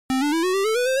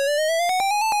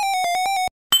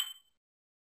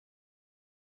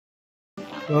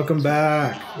Welcome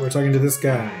back. We're talking to this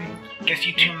guy. Guess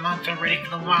you 2 months are ready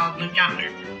for the wild blue yonder.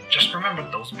 Just remember,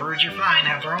 those birds you're flying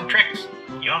have their own tricks.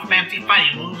 Your fancy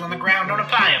fighting moves on the ground don't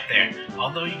apply up there,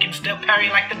 although you can still parry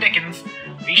like the dickens.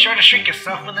 Be sure to shrink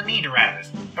yourself when the need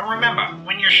arises. But remember,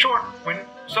 when you're short,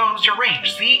 so's your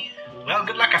range, see? Well,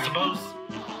 good luck, I suppose.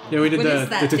 Yeah, we did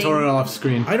the tutorial off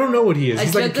screen. I don't know what he is.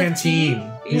 He's like a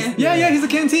canteen. Yeah, he's a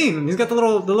canteen. He's got the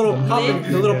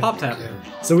little pop tap.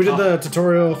 So we did the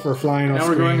tutorial for flying off Now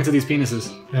screen. we're going into these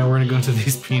penises. Now we're gonna go into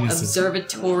these penises.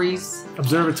 Observatories.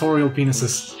 Observatorial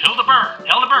penises.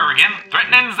 Hildeburg again,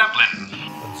 threatening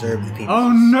Zeppelin. Observe the penis.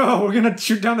 Oh no, we're gonna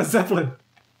shoot down the Zeppelin.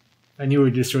 I knew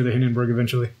we'd destroy the Hindenburg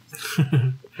eventually.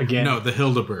 Again. No, the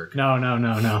Hildeburg.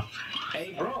 No.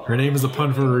 Her name is a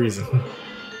pun for a reason.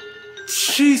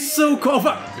 She's so cool. Oh,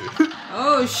 fuck.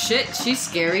 Oh shit, she's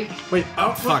scary. Wait,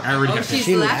 Oh fuck, I already Oh, got she's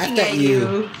She laughing laughed at at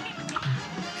you.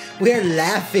 We're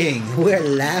laughing. We're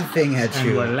laughing at and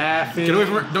you. we're laughing. Get away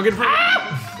from her. Don't get in front of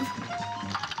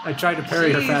her. I tried to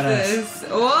parry her fat ass. Jesus.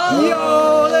 Whoa!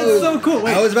 Yo, that's so cool.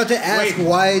 Wait, I was about to ask, wait.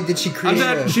 why did she I'm create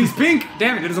dead. She's pink.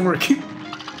 Damn it, it doesn't work.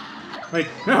 Wait,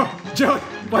 no, Joey,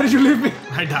 why did you leave me?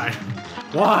 I died.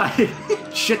 Why?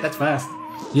 Shit, that's fast.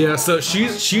 Yeah, so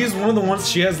she's one of the ones.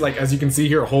 She has, like, as you can see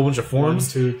here, a whole bunch of 1,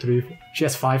 forms. 2, 3, 4. She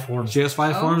has 5 forms. She has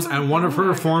 5 forms, and one of her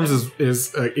my forms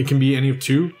is it can be any of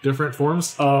 2 different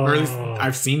forms. Oh. Or at least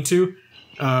I've seen 2.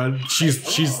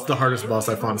 She's the hardest boss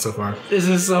I've fought so far. This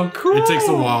is so cool. It takes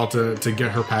a while to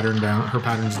get her patterns down.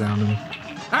 And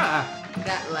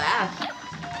That laugh.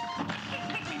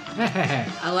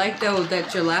 I like though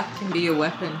that your laugh can be a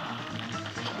weapon.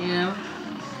 You know?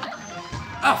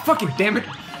 Oh, fucking damn it.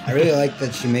 I really like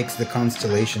that she makes the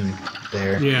constellation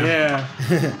there. yeah.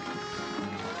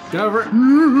 Get over it.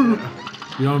 You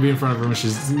don't want to be in front of her when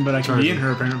she's But I can be in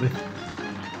her apparently.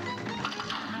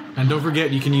 And don't forget,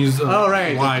 you can use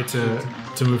right. Y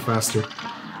to move faster.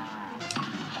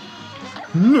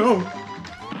 No.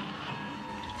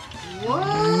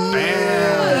 Whoa!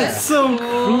 That's so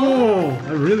cool.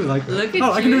 I really like that. Look at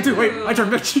I can do it too. Wait, you. I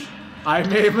turned bitch. I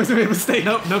made a mistake.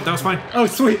 Nope, that was fine. Oh,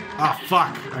 sweet. Oh,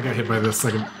 fuck. I got hit by this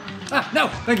second. Ah, no,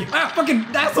 thank you. Ah, fucking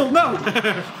asshole, no.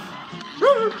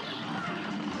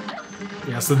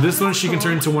 Yeah, so this one she can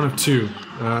turn into one of 2.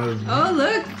 Oh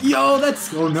look! Yo,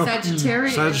 that's... Oh, no.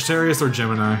 Sagittarius. Sagittarius or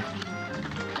Gemini.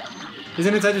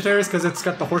 Isn't it Sagittarius because it's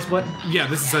got the horse butt? Yeah,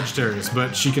 this is Sagittarius,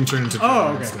 but she can turn into Oh,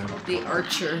 Gemini okay. instead. The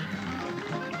archer.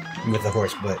 With the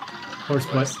horse butt. Horse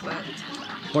butt.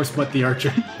 Horse butt the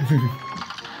archer.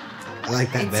 I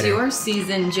like that It's better. your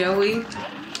season, Joey.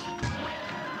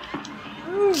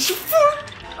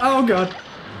 Oh, God.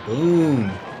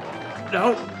 Boom.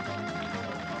 No.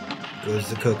 Goes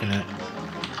the coconut.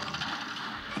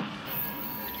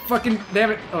 Fucking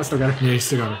damn it. Oh, I still got her. Yeah, you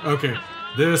still got her. Okay,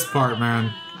 this part,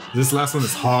 man. This last one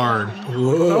is hard.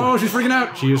 Whoa. Oh, she's freaking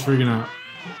out. She is freaking out.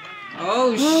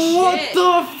 Oh What shit!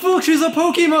 the fuck? She's a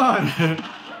Pokemon.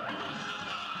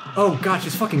 Oh, God,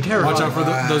 she's fucking terrifying. Watch out for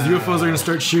those UFOs are gonna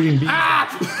start shooting beams. Ah!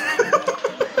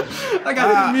 I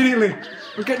got it immediately.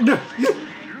 Okay, no.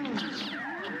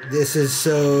 This is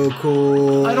so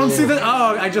cool. I don't see that.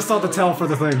 Oh, I just saw the tail for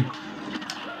the thing.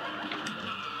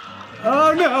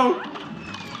 Oh no!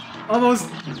 Almost.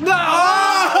 No!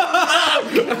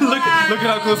 look at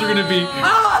how close we're gonna be.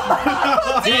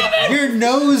 Your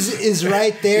nose is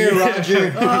right there,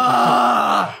 Roger.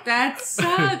 That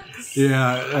sucks.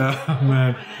 Yeah,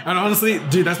 man. And honestly,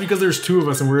 dude, that's because there's 2 of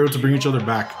us and we're able to bring each other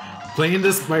back. Playing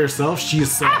this by yourself, she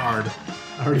is so hard.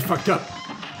 I already fucked up.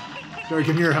 Sorry,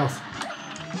 give me your health.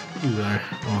 Ooh, I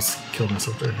almost killed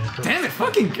myself there. Damn it!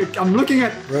 Fucking! I'm looking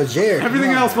at Roger.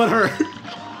 everything come on. else but her.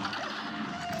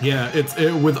 Yeah,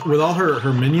 with all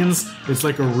her minions, it's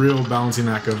like a real balancing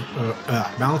act of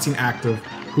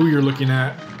who you're looking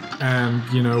at, and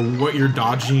you know what you're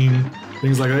dodging,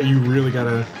 things like that. You really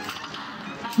gotta.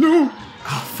 No!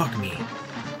 Oh fuck me!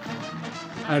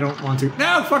 I don't want to.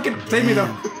 No! Fucking save me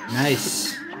though.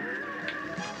 Nice.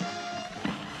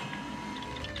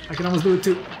 I can almost do it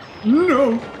too.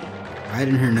 No! Right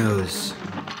in her nose.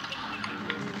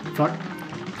 Fuck.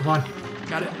 Come on.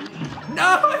 Got it.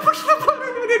 No! I pushed the button.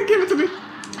 They didn't give it to me.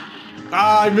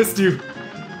 Ah, I missed you.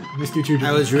 Missed you too.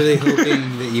 I was really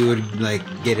hoping that you would like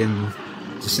get him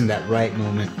just in that right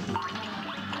moment.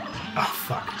 Oh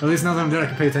fuck. At least now that I'm dead, I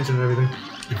can pay attention to everything.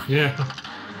 Yeah.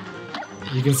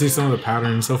 You can see some of the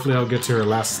patterns. Hopefully, I'll get to her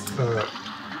last.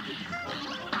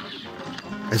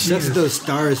 It's just those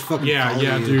stars fucking. Yeah, follow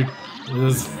yeah, you. dude.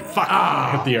 This fuck.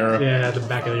 Hit the arrow. Yeah, at the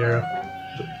back of the arrow.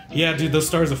 Yeah, dude, those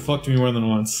stars have fucked me more than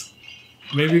once.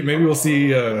 Maybe we'll see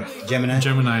Gemini.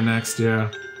 Gemini next. Yeah.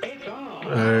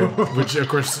 Which of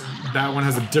course that one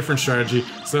has a different strategy.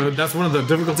 So that's one of the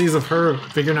difficulties of her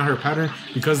figuring out her pattern,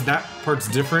 because that part's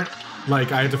different.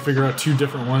 Like, I had to figure out 2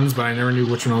 different ones, but I never knew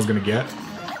which one I was gonna get.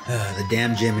 The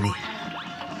damn Jiminy.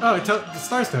 Oh, the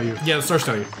stars tell you. Yeah, the stars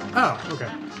tell you. Oh, okay.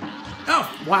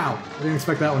 Oh, wow. I didn't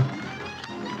expect that one.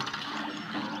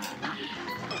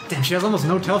 Damn, she has almost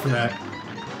no tell for that.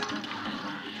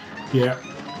 Yeah.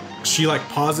 She, like,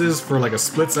 pauses for, like, a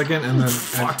split second and then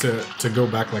to go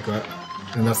back like that.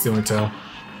 And that's the only tell.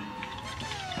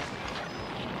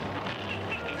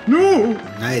 No!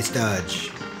 Nice dodge.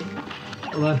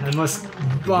 Hold on, I must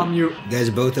bomb you. You guys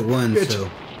are both at one, Bitch. so...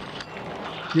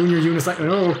 You and your unicycle.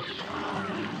 Oh,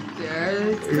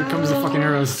 There here comes the fucking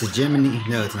arrows. It's a Jiminy.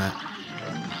 No, it's not.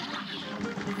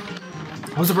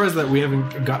 I'm surprised that we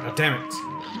haven't got... damn it.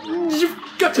 You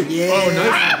gotcha! Yeah! Oh,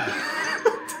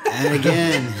 nice. And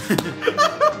again.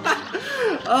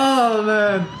 Oh,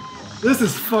 man. This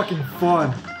is fucking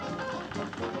fun.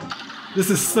 This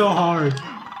is so hard.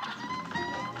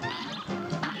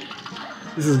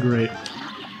 This is great.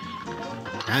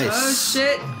 Nice. Oh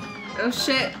shit! Oh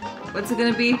shit! What's it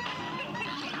gonna be?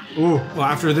 Ooh, Well,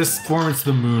 after this form, it's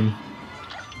the moon.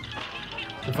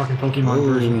 the fucking Pokemon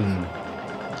version. Ooh.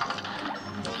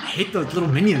 I hate those little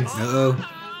minions. Uh-oh.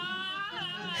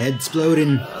 Head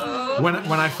exploding. When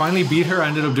I finally beat her, I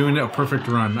ended up doing a perfect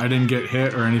run. I didn't get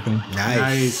hit or anything.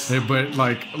 Nice. But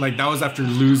like that was after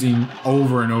losing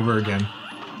over and over again.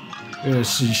 Yeah,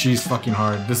 she's fucking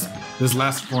hard. This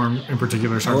last form in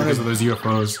particular is hard because of those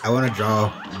UFOs. I want to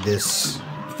draw this.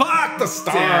 Fuck the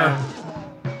star. Damn.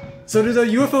 So do the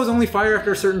UFOs only fire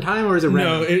after a certain time, or is it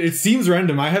random? No, it seems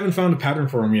random. I haven't found a pattern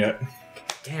for them yet.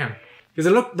 Damn.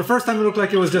 Because the first time it looked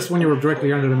like it was just when you were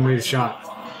directly under them when they shot.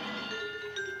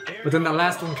 But then the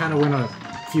last one kind of went a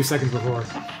few seconds before.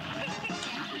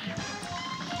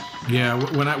 Yeah,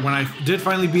 when I did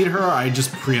finally beat her, I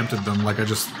just preempted them. Like I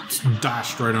just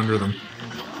dashed right under them.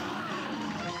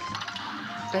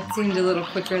 That seemed a little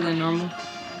quicker than normal.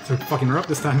 So fucking her up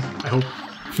this time, I hope.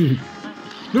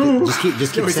 No!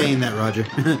 Just keep saying that, Roger.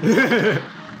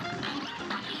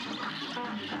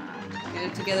 Get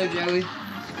it together, Joey.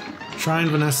 Trying,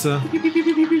 Vanessa.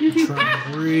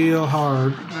 Trying real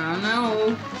hard. I don't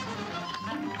know.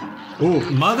 Oh,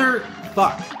 mother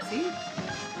fuck. See?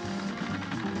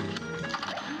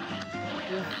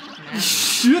 Ugh,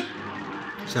 Shit!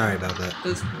 Sorry about that.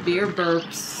 those beer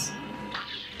burps.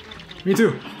 Me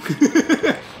too.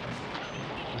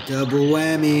 Double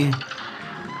whammy.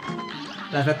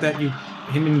 Laugh at that, you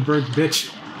Hindenburg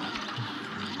bitch.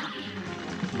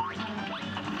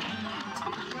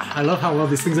 I love how well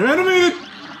these things are animated!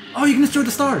 Oh, you can destroy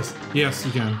the stars! Yes,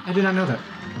 you can. I did not know that.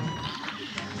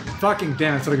 Fucking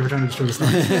damn, that's what I get for trying to destroy the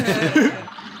stars.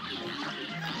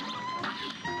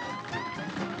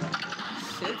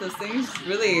 Shit, those things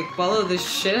really follow the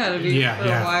shit out of you Yeah, for a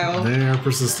yeah. while. They are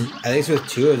persistent. At least with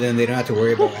 2 of them, they don't have to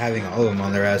worry about having all of them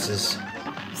on their asses.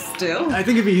 Still? I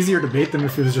think it'd be easier to bait them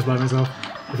if it was just by myself.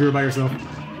 If you were by yourself.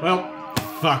 Well,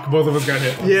 Fuck, both of us got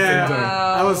hit. yeah.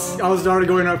 Wow. I was already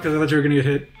going up because I thought you were gonna get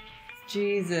hit.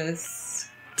 Jesus.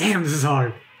 Damn, this is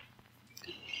hard.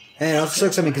 Hey, it also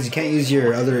sucks something because you can't use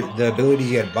the abilities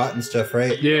you had bought and stuff,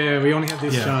 right? Yeah, we only have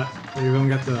this Yeah. shot. We only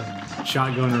got the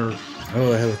shotgun, or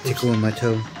Oh, I have a tickle in my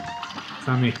toe. it's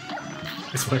not me.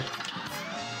 I swear.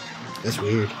 That's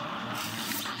weird.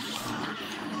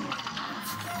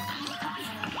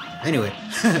 Anyway.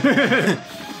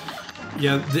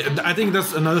 Yeah, I think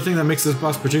that's another thing that makes this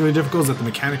boss particularly difficult is that the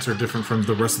mechanics are different from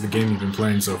the rest of the game you've been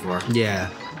playing so far. Yeah.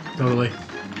 Totally.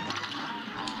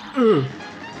 Ooh.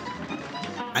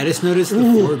 I just noticed the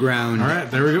foreground. All right,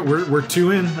 there we go. We're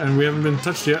 2 in, and we haven't been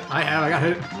touched yet. I got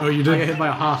hit. Oh, you I did? got hit by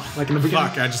a hawk, like in the beginning.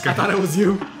 Fuck, I just got thought hit. it was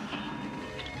you.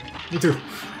 Me too.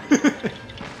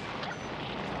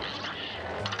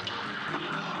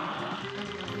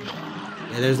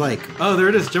 Yeah, there's like. Oh, there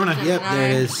it is, Gemini. Yep, there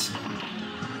it is.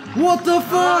 What the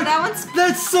fuck? that one's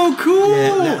That's so cool!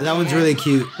 Yeah, that one's really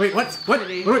cute. Wait, what? What?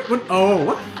 Pretty. What? Oh,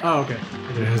 what? Oh, okay.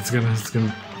 Yeah, it's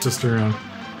gonna twist around.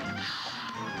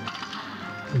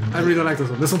 I really like this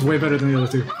one. This one's way better than the other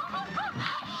 2.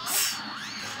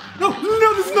 No,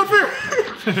 this is not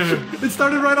fair! It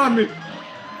started right on me.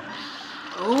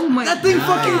 Oh my That thing Nice.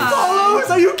 fucking follows!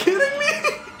 Are you kidding me?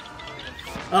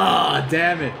 Ah,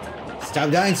 damn it. Stop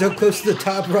dying so close to the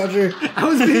top, Roger. I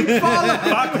was being followed!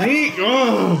 Fuck me!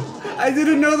 Oh! I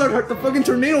didn't know that the fucking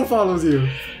tornado follows you.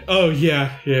 Oh,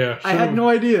 yeah. I had no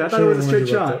idea. I thought it was a straight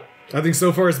shot. I think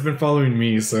so far it's been following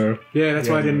me, so. Yeah, that's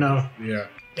why I didn't know. Yeah.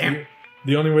 Damn it.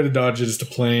 The only way to dodge it is to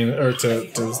plane, or to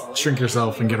shrink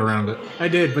yourself and get around it. I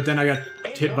did, but then I got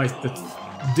hit by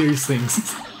these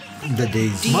things. The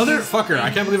days. Motherfucker,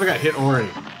 I can't believe I got hit already.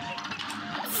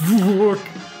 Fuck.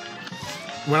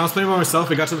 When I was playing by myself,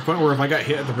 it got to the point where if I got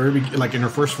hit at the very beginning, like in her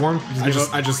first form, I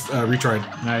just retried.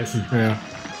 Nice. Yeah.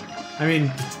 I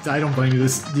mean, I don't blame you. It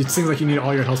seems like you need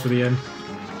all your health for the end.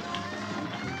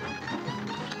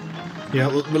 Yeah,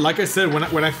 but like I said, when I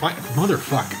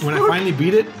finally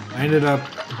beat it, I ended up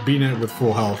beating it with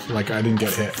full health. Like I didn't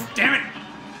get hit. Damn it!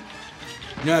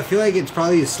 No, I feel like it's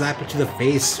probably a slap to the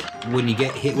face when you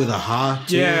get hit with a ha.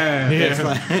 Too. Yeah. It's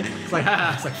It's like,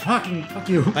 haha, it's like, fuck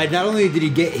you. like, not only did you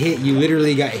get hit, you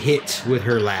literally got hit with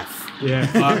her laugh. Yeah.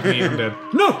 Fuck me, I'm dead.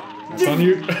 No! It's on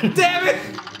you. Damn it!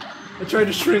 I tried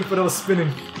to shrink, but I was spinning.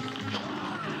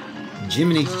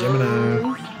 Jiminy.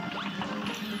 Gemini.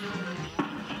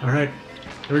 Alright,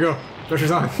 here we go. Pressure's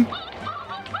on.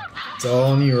 It's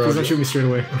all on you, Please Roger. don't shoot me straight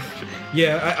away.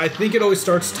 Yeah, I think it always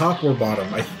starts top or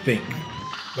bottom. I think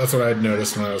that's what I'd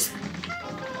noticed when I was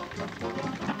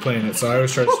playing it. So I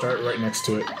always try to start right next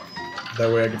to it.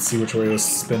 That way I could see which way it was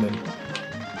spinning.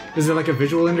 Is there like a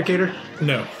visual indicator?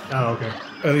 No, Oh, okay.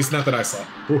 at least not that I saw.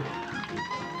 Ooh.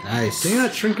 Nice. Can you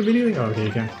not shrink immediately? Oh, okay,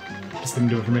 you can. Just didn't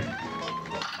do it for me.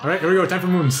 Alright, here we go. Time for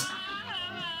moons.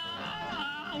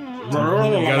 You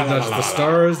gotta dodge the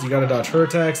stars. You gotta dodge her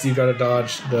attacks. You gotta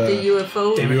dodge The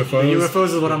UFO. the UFOs. The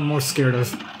UFOs is what I'm most scared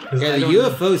of. 'Cause Yeah, I the don't-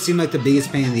 UFOs seem like the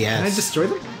biggest pain in the Can I ass. destroy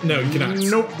them? No, you cannot.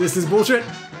 Nope, this is bullshit.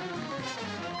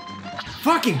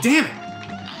 Fucking damn it!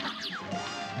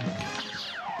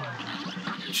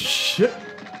 Shit.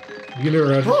 You can do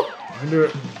it, Roger. Woo! You can do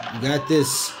it. You got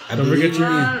this. I Don't believe forget in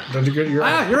you. your. Don't forget your.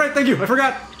 Ah, you're right, thank you. I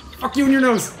forgot. Fuck you in your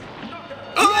nose.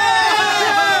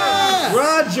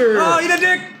 Roger. Oh, you the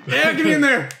dick! Yeah, get me in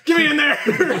there. Get me in there.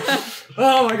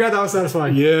 Oh my god, that was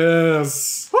satisfying.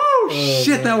 Yes. Woo!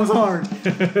 Shit, that was hard.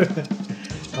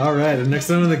 All right. The next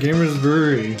time in the Gamers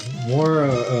Brewery, more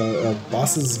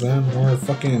bosses, man. More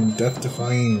fucking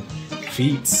death-defying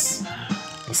feats.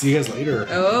 I'll see you guys later.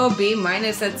 Oh, B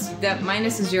minus. That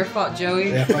minus is your fault, Joey.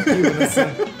 Yeah, fuck you,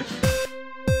 Vanessa.